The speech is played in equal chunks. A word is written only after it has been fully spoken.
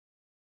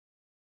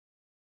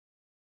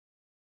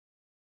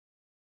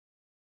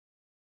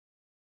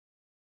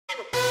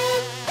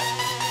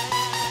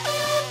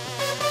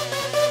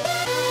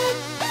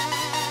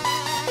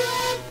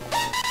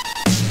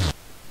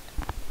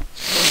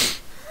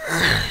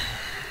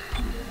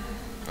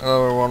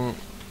everyone,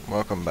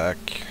 welcome back.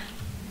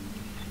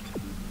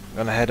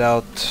 Gonna head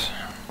out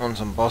on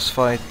some boss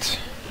fight.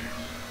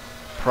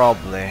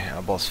 Probably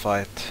a boss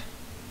fight.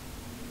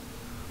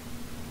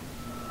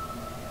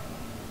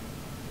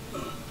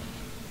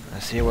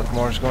 Let's see what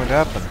more is going to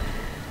happen.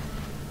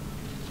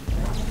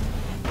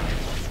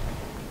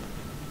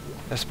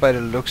 Just by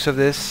the looks of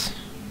this,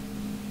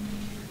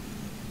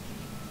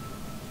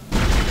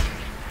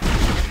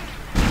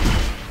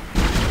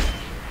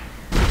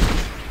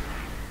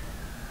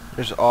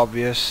 there's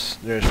obvious,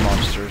 there's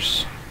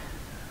monsters.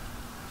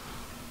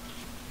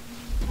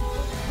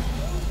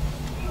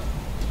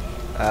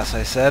 As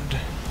I said,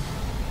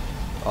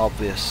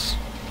 obvious.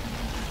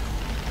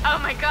 Oh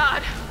my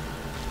god!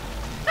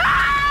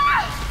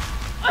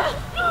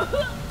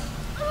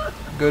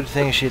 Good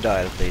thing she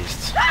died at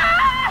least.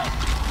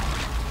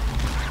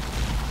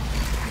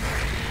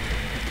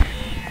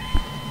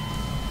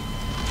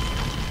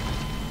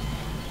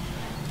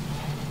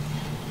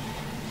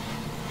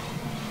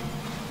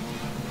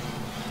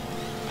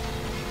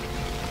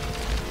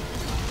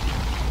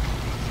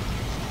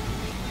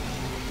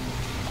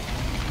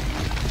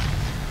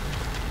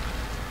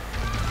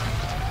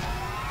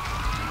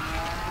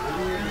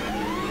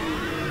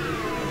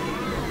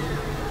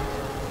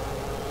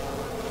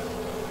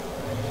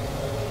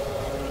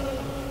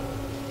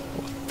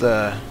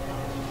 The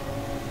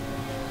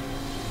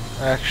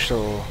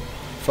actual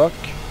fuck?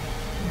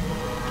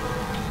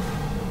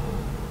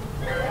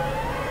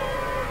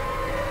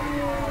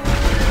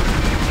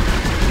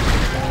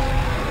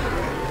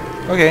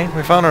 Okay,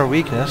 we found our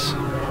weakness.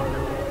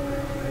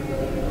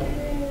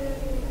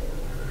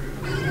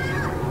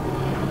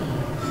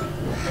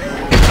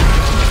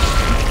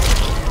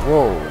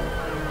 Whoa.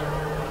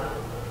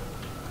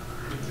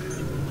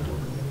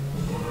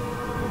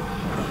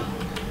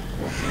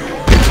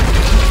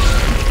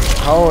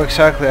 How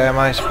exactly am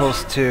I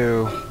supposed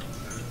to...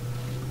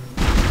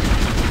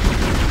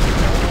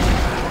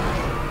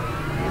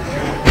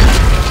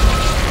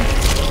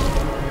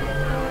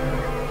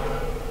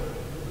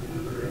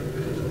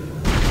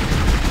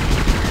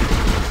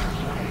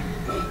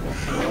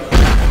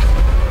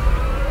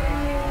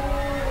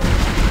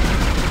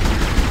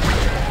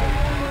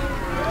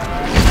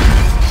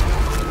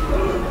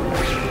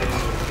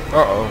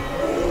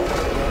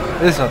 Uh-oh.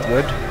 This is not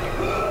good.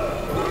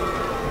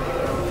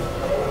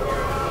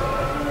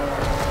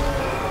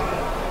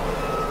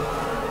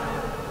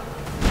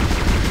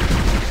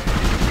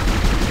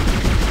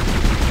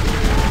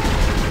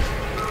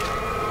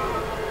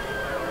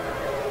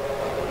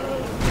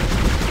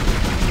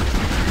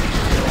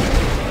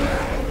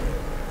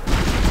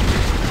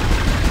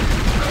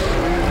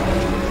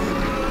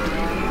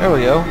 There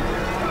we go.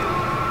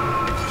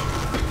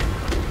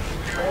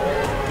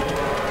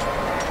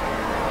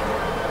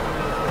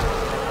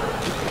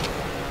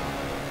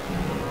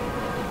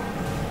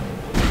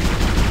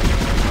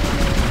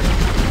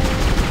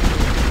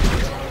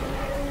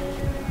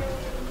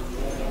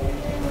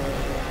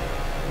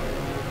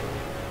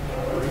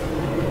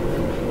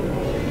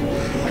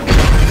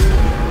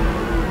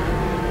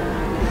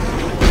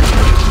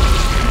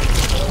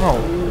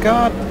 Oh,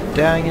 god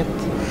dang it.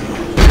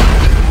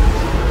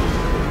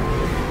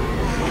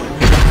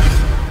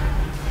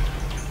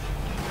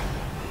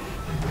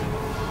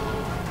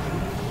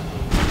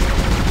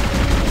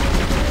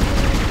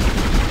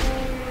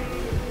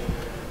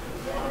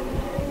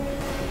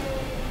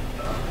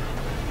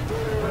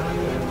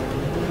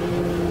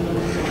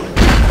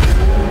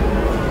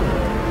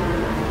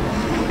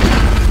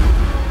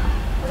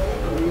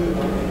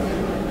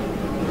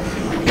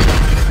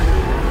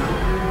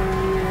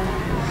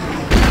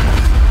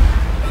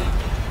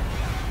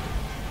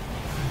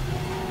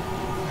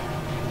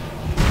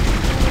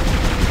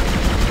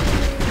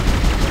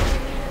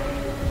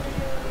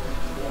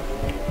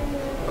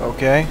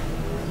 Okay,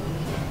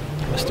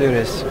 let's do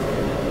this.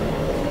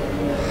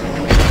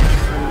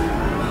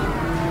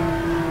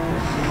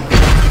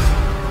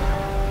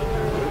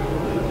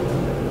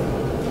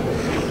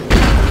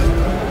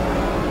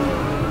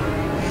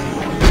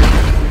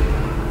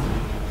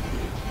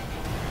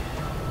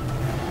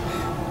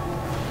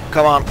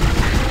 Come on.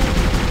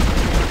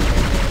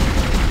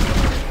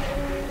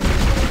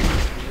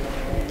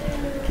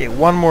 Okay,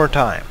 one more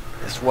time.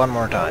 Just one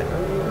more time.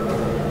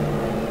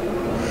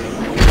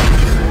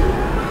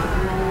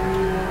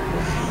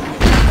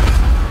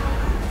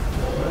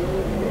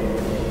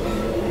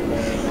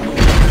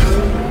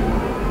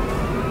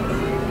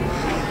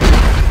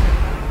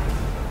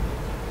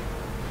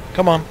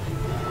 Come on,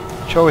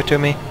 show it to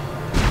me.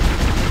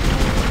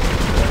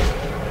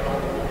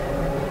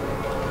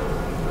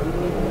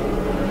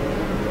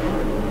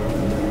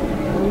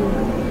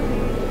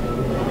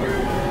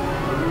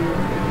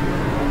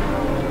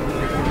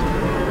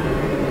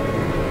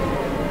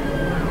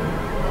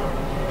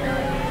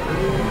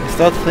 Is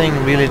that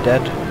thing really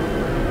dead?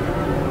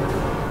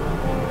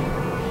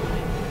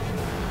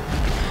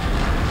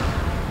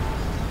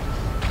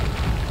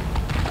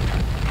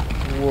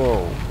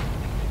 Whoa.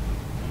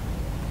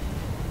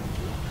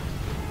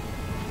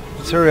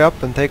 Let's hurry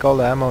up and take all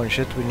the ammo and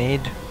shit we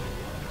need.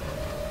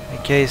 in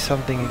case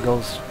something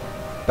goes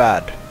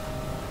bad.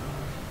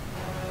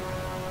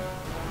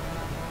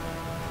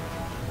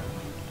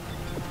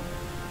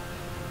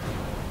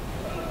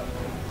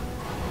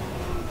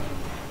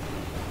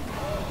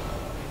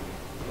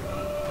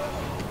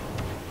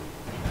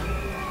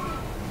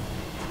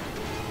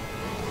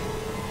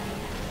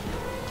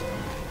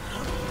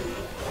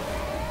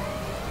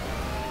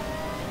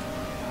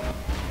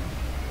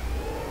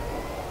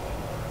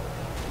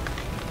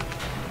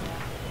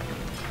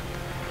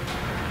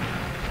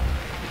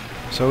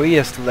 So he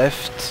just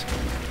left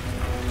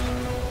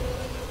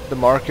the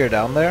marker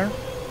down there.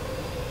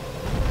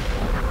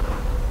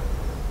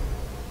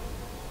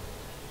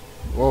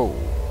 Whoa.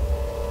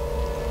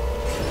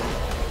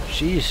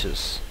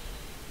 Jesus.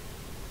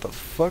 The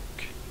fuck?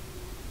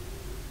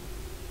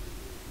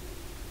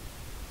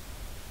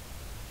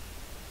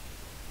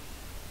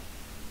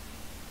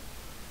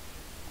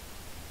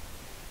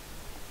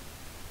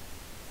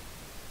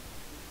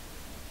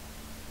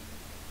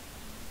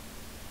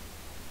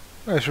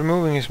 Oh, he's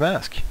removing his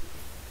mask.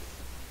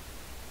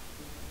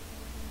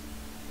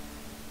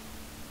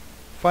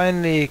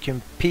 Finally you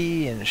can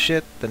pee and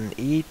shit and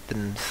eat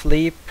and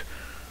sleep.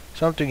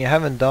 Something you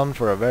haven't done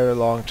for a very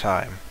long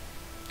time.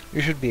 You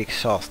should be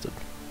exhausted.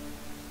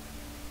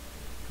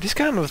 These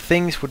kind of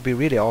things would be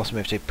really awesome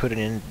if they put it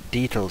in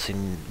details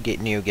in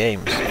new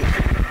games.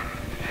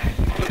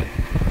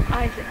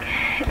 Isaac,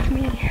 it's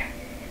me.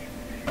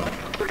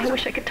 I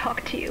wish I could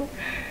talk to you.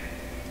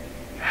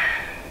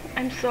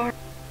 I'm sorry.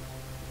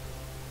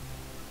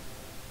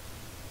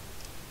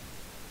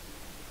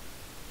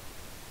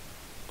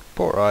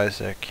 Poor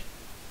Isaac.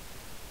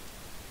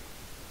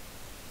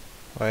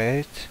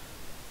 Wait.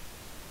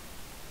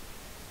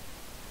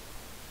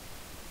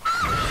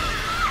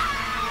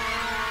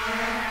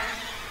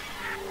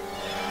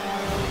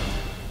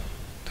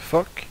 The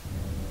fuck?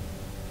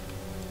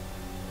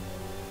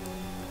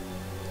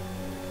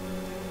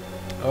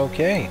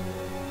 Okay.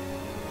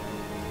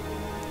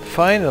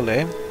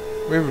 Finally,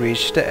 we've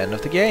reached the end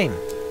of the game.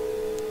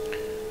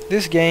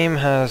 This game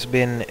has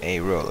been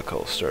a roller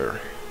coaster.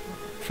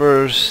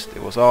 First,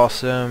 it was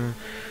awesome.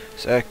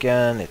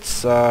 Second, it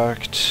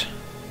sucked.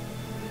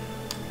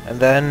 And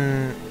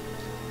then,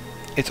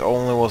 it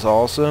only was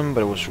awesome,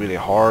 but it was really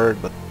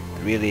hard, but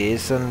really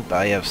isn't.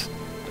 I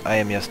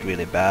am just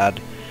really bad.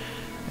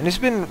 And it's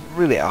been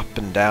really up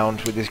and down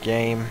with this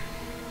game.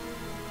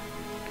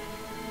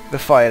 The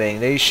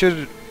fighting,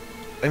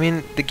 I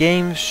mean, the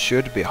game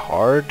should be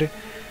hard,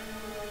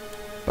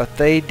 but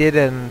they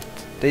didn't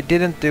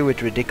do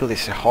it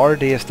ridiculously hard,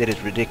 they just did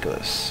it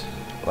ridiculous.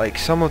 Like,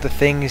 some of the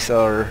things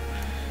are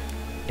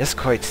just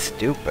quite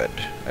stupid.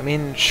 I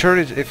mean, sure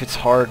if it's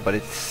hard, but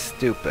it's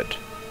stupid.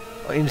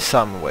 In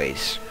some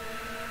ways.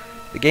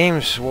 The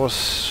games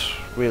was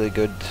really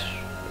good.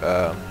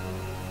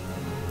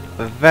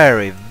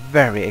 Very,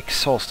 very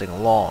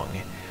exhausting long.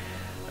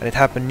 And it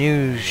happened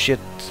new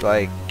shit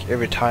like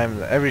every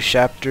time, every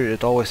chapter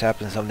it always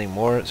happens something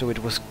more, so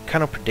it was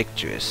kind of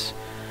predictous.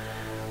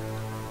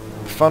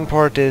 The fun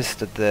part is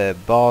that the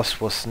boss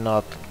was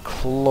not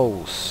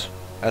close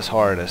as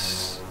hard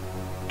as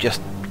just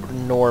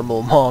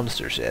normal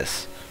monsters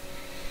is,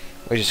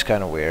 which is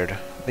kind of weird.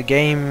 The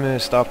game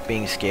stopped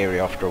being scary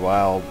after a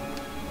while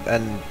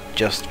and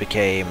just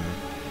became,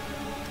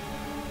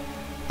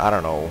 I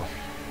don't know,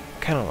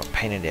 kind of a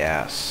pain in the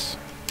ass.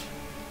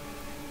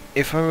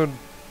 If I would have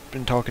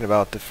been talking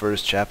about the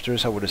first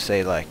chapters, I would have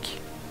said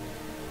like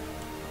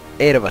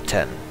 8 out of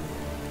 10.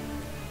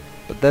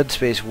 But Dead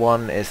Space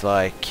 1 is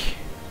like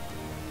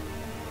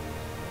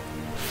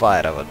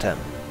 5 out of 10.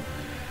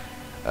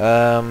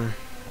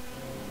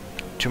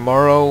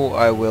 Tomorrow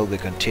I will be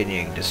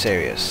continuing the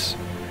series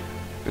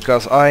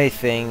because I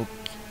think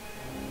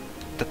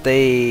that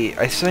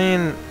I've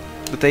seen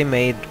that they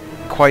made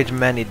quite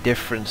many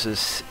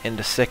differences in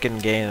the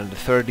second game and the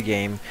third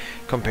game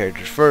compared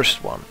to the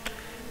first one,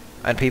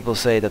 and people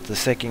say that the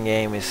second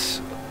game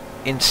is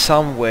in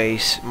some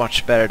ways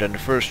much better than the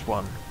first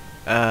one.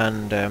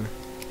 And I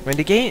mean,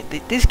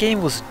 this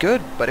game was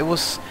good, but it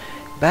was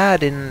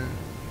bad in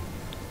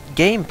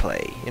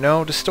gameplay, you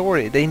know, the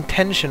story, the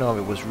intention of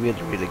it was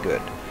really, really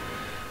good.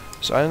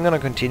 So I'm gonna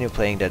continue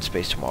playing Dead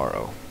Space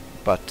tomorrow,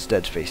 but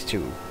Dead Space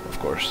 2, of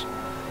course.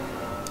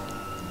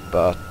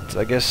 But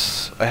I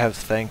guess I have to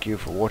thank you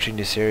for watching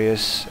this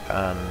series,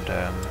 and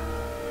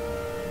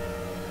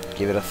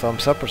give it a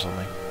thumbs up or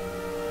something.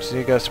 See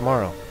you guys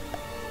tomorrow.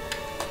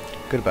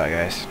 Goodbye,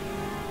 guys.